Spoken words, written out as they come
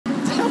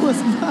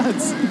was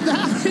nuts.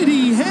 How did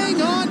he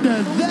hang on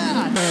to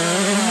that?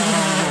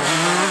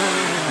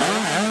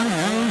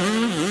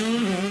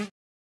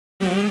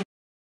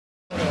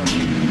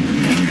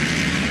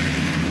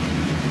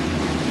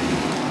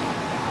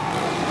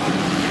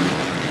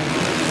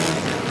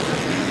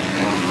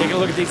 Taking a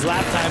look at these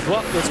lap times.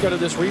 Well, let's go to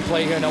this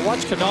replay here. Now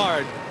watch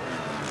Kennard.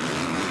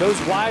 Goes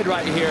wide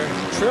right here.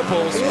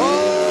 Triples.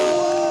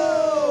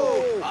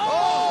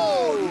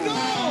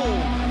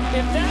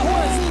 If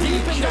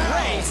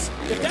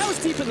that was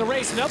deep in the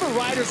race, and other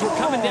riders were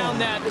coming down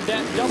that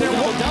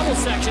double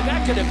section,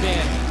 that could have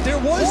been There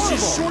was horrible.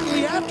 just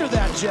shortly after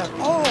that, Jeff.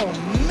 Oh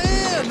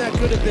man, that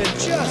could have been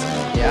just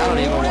I don't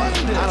even want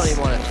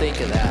to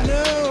think of that.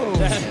 No.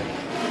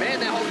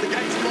 Man, that whole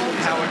game's long.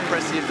 How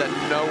impressive that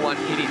no one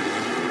hit him.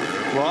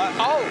 Right.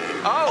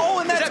 Oh,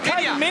 and that's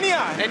Clayton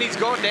Minier. And he's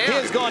gone down. He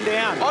has gone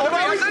down. Oh,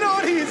 no, he's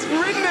not. He's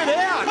ridden it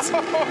out.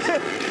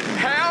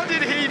 How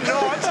did he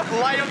not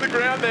lay on the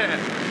ground there?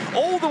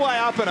 All the way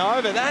up and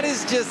over. That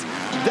is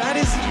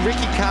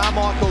Ricky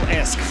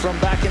Carmichael-esque from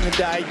back in the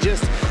day.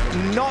 Just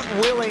not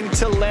willing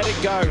to let it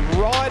go.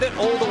 Ride it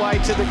all the way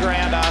to the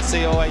ground,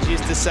 RC always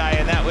used to say.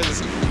 And that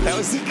was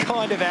the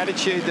kind of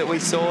attitude that we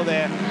saw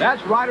there.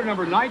 That's rider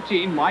number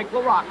 19, Mike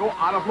LaRocco,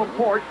 out of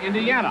LaPorte,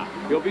 Indiana.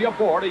 He'll be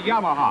aboard a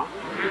Yamaha.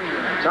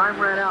 Time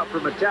ran out for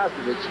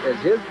Matasevich as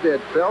his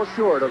bid fell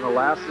short on the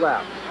last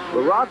lap.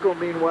 LaRocco,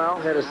 meanwhile,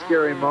 had a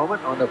scary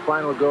moment on the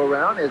final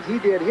go-round as he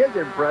did his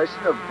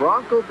impression of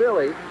Bronco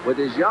Billy with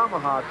his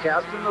Yamaha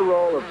casting the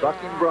role of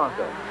bucking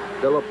Bronco.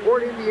 The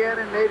LaPorte,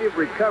 Indiana native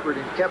recovered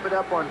and kept it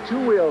up on two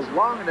wheels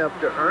long enough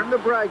to earn the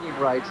bragging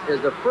rights as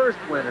the first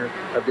winner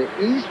of the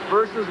East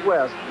versus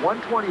West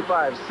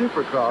 125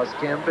 Supercross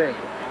campaign.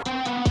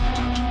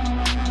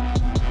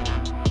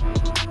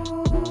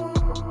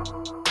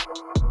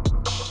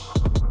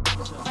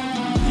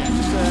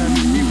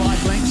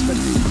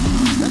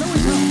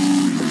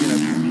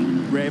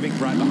 Revving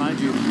right behind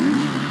you.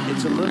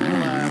 It's a little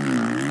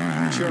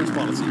insurance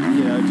policy,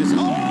 just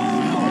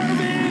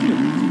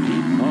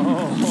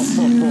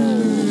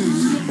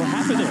what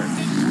happened there?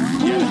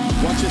 Yeah,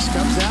 watch this,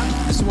 comes out.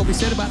 This is what we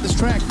said about this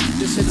track.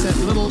 Just hits that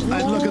little,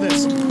 look at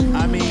this.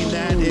 I mean,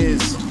 that.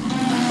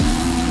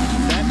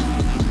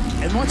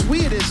 And what's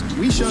weird is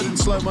we showed it in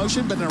slow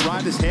motion, but in a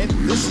rider's head,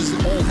 this is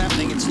all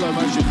happening in slow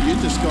motion. You're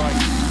just going,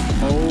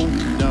 oh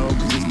no,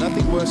 because there's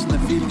nothing worse than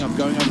the feeling of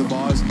going over the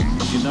bars.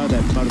 You know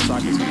that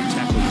motorcycle is going to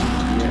tackle you.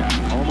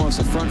 Yeah, almost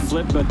a front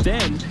flip, but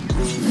then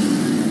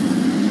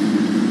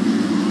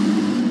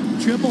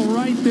triple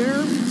right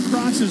there,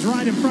 crosses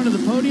right in front of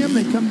the podium.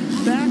 They come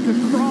back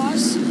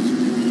across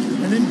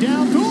and then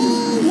down.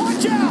 Oh,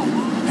 watch out!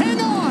 Hang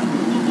on!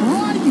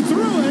 Riding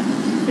through it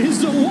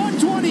is the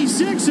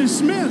 126 of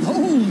Smith.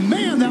 Oh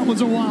man, that was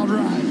a wild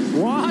ride.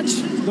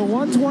 watch the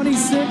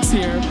 126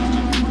 here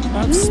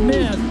of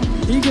Smith.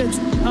 He gets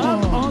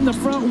up on the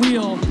front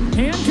wheel,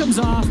 hand comes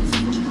off,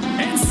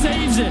 and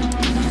saves it.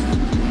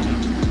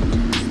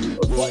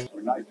 Those lights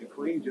were nice and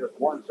clean just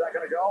 1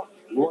 second ago.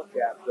 Look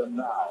at them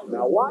now.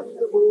 Now watch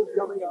the move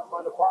coming up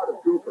on the part of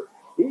Cooper.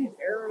 He's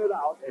airing it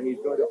out, and he's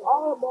going to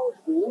almost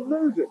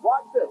lose it.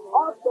 Watch this,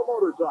 off the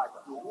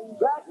motorcycle.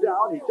 Back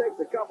down, he takes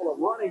a couple of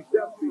running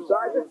steps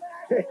beside it.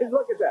 And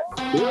look at that.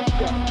 Here he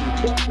comes.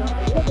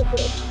 Look at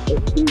this.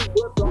 As he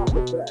flipped off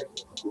the back,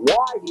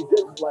 why he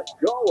didn't let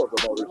go of the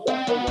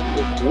motorcycle when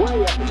he was way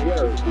up in the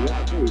air is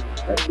beyond me.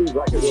 That seems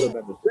like it would have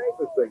been the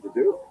safest thing to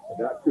do. And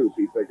not Coop,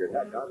 he figured,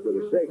 heck, I'm going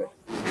to save it.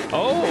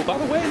 Oh, by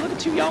the way, look at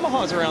two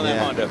Yamahas around that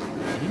Honda.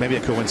 Maybe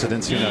a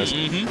coincidence, who knows?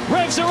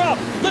 Revs are up.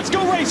 Let's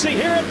go racing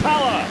here at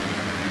Pala.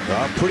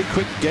 Pretty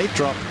quick gate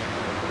drop.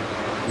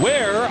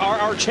 Where are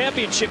our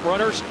championship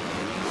runners,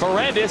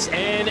 Ferrandis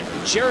and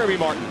Jeremy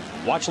Martin?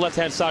 Watch the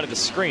left-hand side of the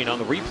screen on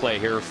the replay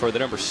here for the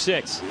number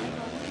 6.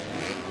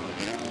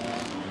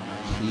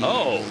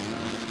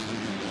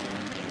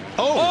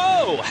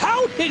 Oh,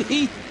 how did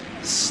he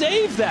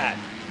save that?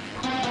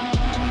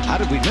 How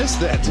did we miss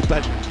that?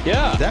 But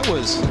yeah, that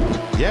was,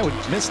 we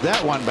missed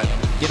that one. But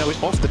you know,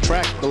 off the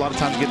track, a lot of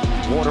times you get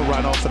water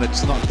runoff and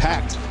it's not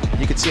packed.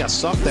 You can see how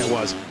soft that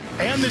was.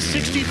 And the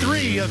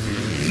 63 of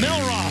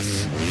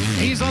Melross.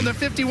 He's on the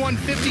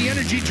 5150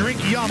 energy drink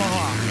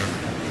Yamaha.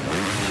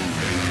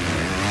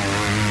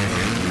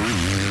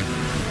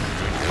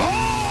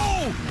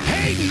 Oh,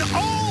 Hayden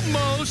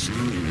almost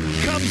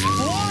comes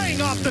flying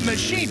off the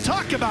machine.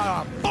 Talk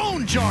about a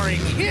bone-jarring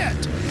hit.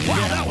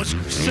 Wow, that was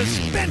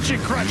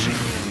suspension crushing.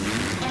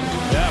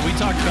 Yeah, we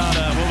talked about,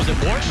 what was it,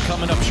 Morton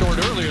coming up short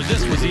earlier.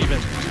 This was even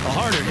a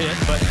harder hit,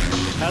 but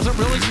hasn't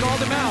really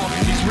stalled him out.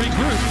 He's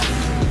regrouped.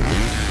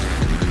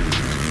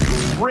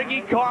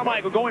 Ricky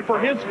Carmichael going for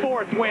his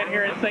 4th win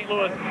here in St.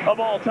 Louis of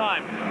all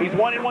time. He's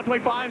won in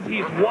 125s.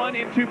 He's won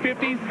in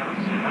 250s.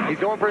 He's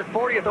going for his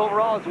 40th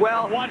overall as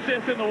well. Watch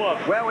this in the look.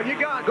 Well, when you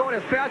got going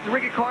as fast as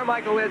Ricky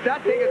Carmichael is,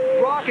 that thing is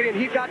rocketing.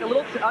 He's got a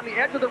little on the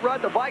edge of the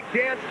run. The bike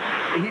danced.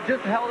 He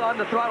just held on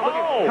the throttle. Look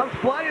at, comes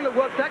flying in the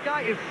whoops. That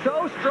guy is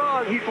so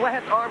strong. He's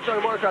has arms on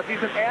the motocross.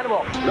 He's an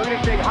animal. Look at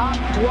this thing. Hop,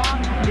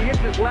 swap. He hits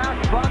his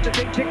last bump. The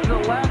thing kicks to the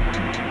left.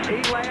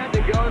 He lands.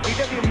 he goes. He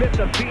doesn't even miss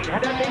a beat.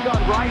 Had that thing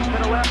gone right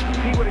instead of left,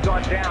 he would have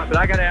gone down. But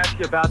I got to ask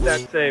you about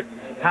that save.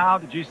 How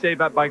did you save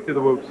that bike through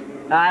the whoops?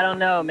 I don't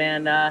know,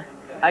 man.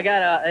 I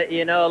got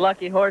a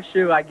lucky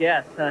horseshoe, I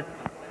guess.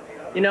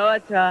 You know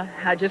what?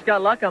 I just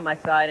got luck on my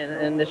side,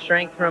 and the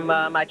strength from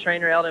my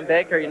trainer, Eldon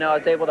Baker. You know, I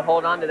was able to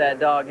hold on to that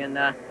dog, and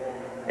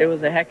it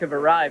was a heck of a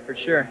ride for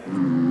sure.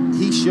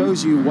 He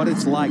shows you what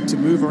it's like to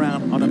move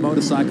around on a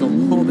motorcycle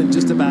more than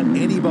just about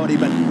anybody,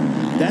 but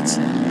that's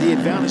the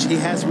advantage he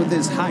has with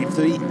his height.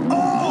 So he,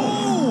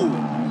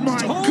 My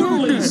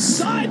Totally goodness!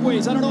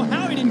 sideways. I don't know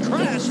how he didn't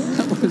crash.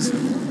 that was,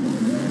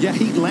 yeah,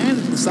 he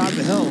landed at the side of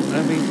the hill.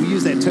 I mean, we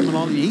use that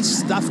terminology. He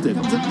stuffed it.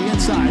 Took the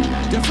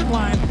inside, different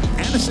line.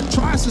 Anderson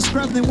tries to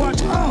scrub, and then watch.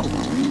 Oh,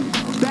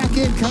 back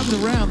end comes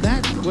around.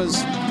 That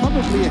was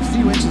probably a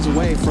few inches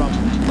away from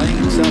laying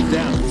himself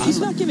down. He's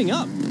not giving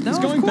up. No, He's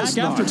going back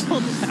not. after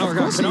Tom Power. Of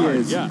course he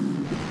is. Yeah.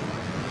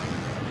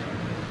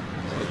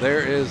 So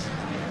there is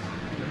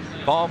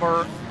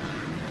Balmer,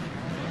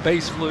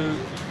 Base Fluke.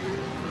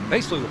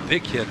 Base Fluke, a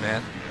big kid,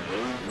 man.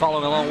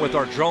 Following along with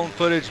our drone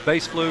footage,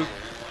 Base Fluke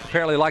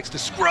apparently likes to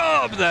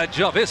scrub that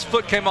jump. His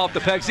foot came off the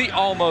pegs. He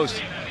almost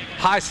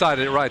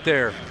high-sided it right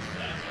there.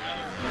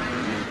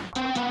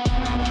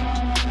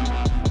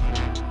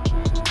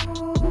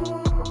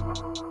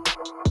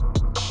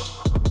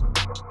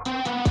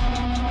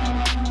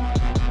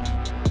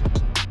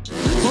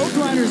 Both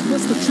riders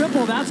missed the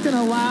triple. That's going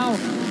to allow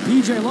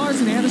PJ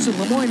Larson, Anderson,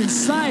 Lemoyne, and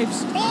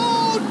Sipes.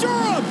 Oh,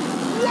 Durham!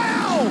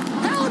 Wow!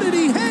 How did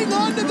he hang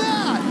on to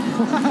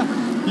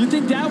that? You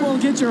think that will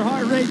get your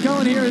heart rate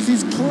going here as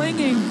he's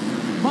clinging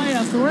by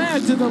a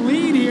thread to the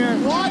lead here.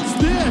 Watch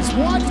this.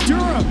 Watch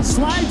Durham.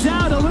 Slides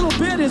out a little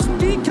bit. His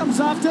feet comes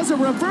off. Does a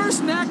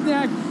reverse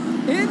knack-knack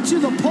into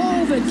the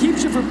pole that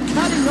keeps you from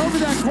cutting over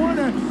that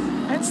corner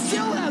and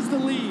still has the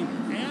lead.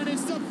 And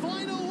it's the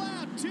final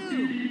lap,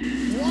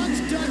 too. Watch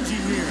Dungey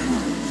here.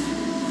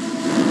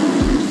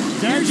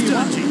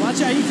 Dungey, watch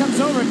how he comes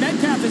over.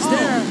 Metcalf is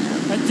there.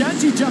 And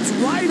Dungey jumps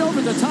right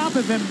over the top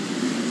of him.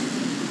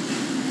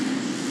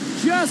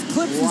 Just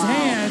clips his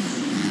hand.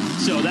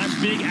 So that's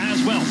big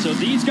as well. So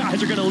these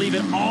guys are going to leave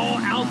it all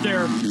out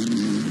there.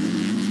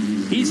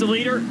 He's the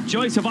leader.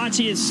 Joey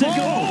Savatgy is second.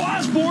 Oh,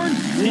 Osborne!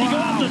 Did he go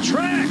off the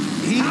track?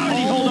 How did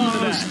he hold on to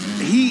that?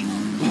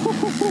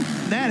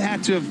 That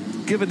had to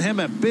have given him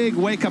a big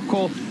wake-up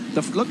call.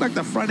 Looked like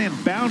the front end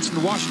bounced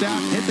and washed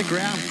out, hit the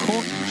ground,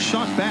 caught,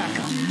 shot back.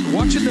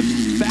 Watching the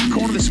back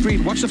corner of the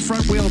screen. Watch the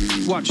front wheel.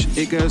 Watch.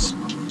 It goes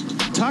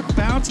tuck,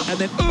 bounce, and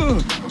then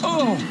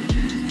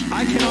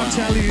I cannot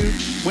tell you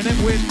when it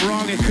went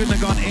wrong, it couldn't have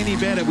gone any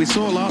better. We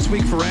saw last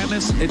week for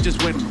Ferrandis, it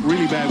just went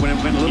really bad when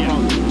it went a little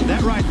wrong.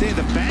 That right there,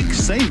 the bank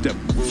saved him.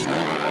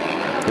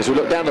 As we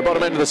look down the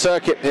bottom end of the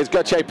circuit, here's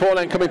Gauthier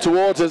Paulin coming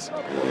towards us.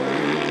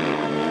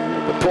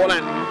 But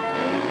Paulin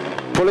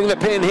pulling the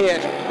pin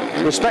here,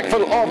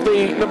 respectful of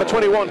the number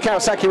 21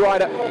 Kawasaki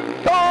rider.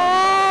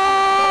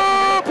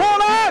 Oh,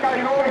 Paulin!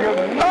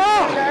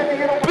 Oh,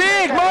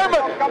 big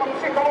moment.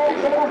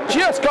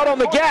 Just got on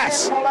the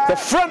gas. The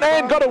front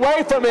end got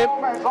away from him.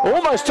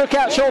 Almost took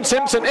out Sean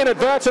Simpson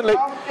inadvertently.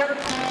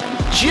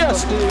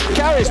 Just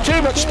carries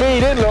too much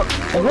speed in, look.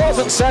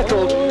 Wasn't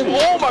settled.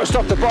 Almost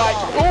off the bike.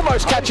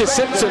 Almost catches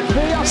Simpson.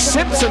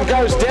 Simpson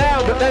goes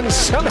down, but then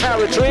somehow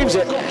retrieves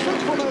it.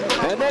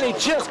 And then he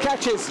just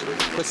catches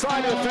the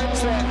side of the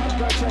fence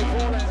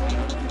there.